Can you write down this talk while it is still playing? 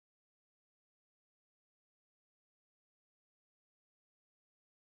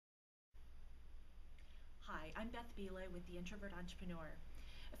I'm Beth Buelow with the Introvert Entrepreneur.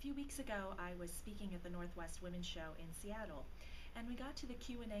 A few weeks ago, I was speaking at the Northwest Women's Show in Seattle, and we got to the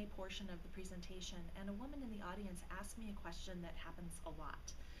Q&A portion of the presentation, and a woman in the audience asked me a question that happens a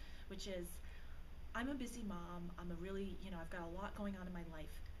lot, which is, I'm a busy mom, I've got a lot going on in my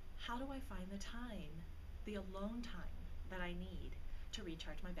life. How do I find the time, the alone time that I need to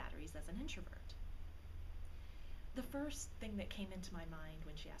recharge my batteries as an introvert? The first thing that came into my mind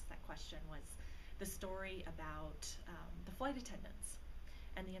when she asked that question was the story about the flight attendants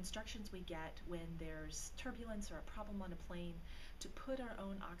and the instructions we get when there's turbulence or a problem on a plane to put our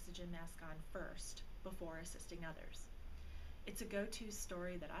own oxygen mask on first before assisting others. It's a go-to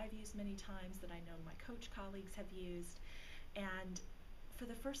story that I've used many times, that I know my coach colleagues have used, and for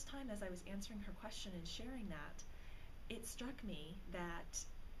the first time as I was answering her question and sharing that, it struck me that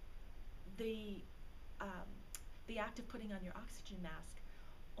the act of putting on your oxygen mask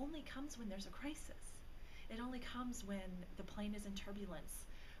only comes when there's a crisis. It only comes when the plane is in turbulence,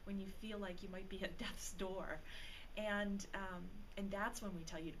 when you feel like you might be at death's door, and that's when we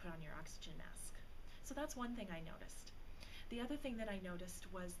tell you to put on your oxygen mask. So that's one thing I noticed. The other thing that I noticed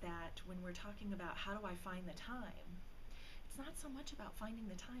was that when we're talking about how do I find the time, it's not so much about finding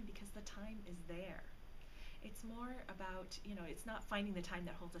the time because the time is there. It's more about, it's not finding the time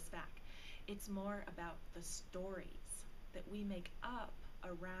that holds us back. It's more about the stories that we make up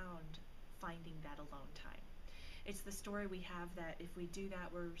around finding that alone time. It's the story we have that if we do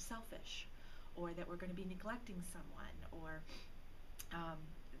that, we're selfish, or that we're going to be neglecting someone, or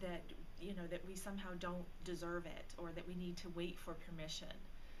that we somehow don't deserve it, or that we need to wait for permission.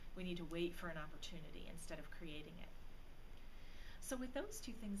 We need to wait for an opportunity instead of creating it. So with those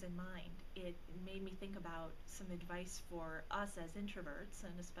two things in mind, it made me think about some advice for us as introverts,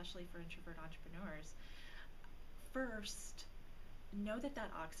 and especially for introvert entrepreneurs. First, know that that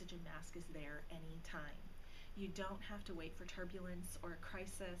oxygen mask is there anytime. You don't have to wait for turbulence or a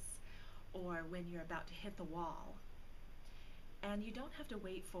crisis or when you're about to hit the wall. And you don't have to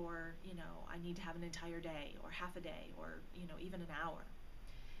wait for, I need to have an entire day or half a day or, even an hour.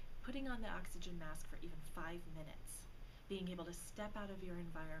 Putting on the oxygen mask for even 5 minutes, being able to step out of your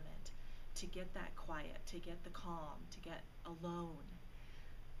environment to get that quiet, to get the calm, to get alone.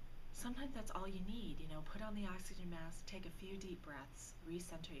 Sometimes that's all you need, put on the oxygen mask, take a few deep breaths,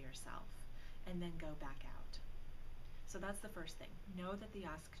 recenter yourself, and then go back out. So that's the first thing. Know that the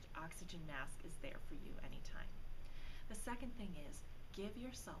oxygen mask is there for you anytime. The second thing is give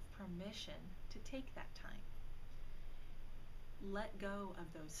yourself permission to take that time. Let go of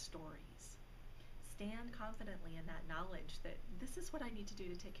those stories. Stand confidently in that knowledge that this is what I need to do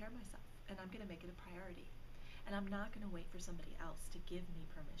to take care of myself, and I'm going to make it a priority. And I'm not going to wait for somebody else to give me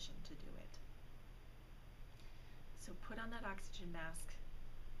permission to do it. So put on that oxygen mask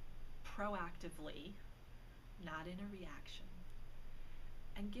proactively, not in a reaction,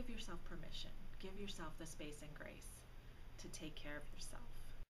 and give yourself permission. Give yourself the space and grace to take care of yourself.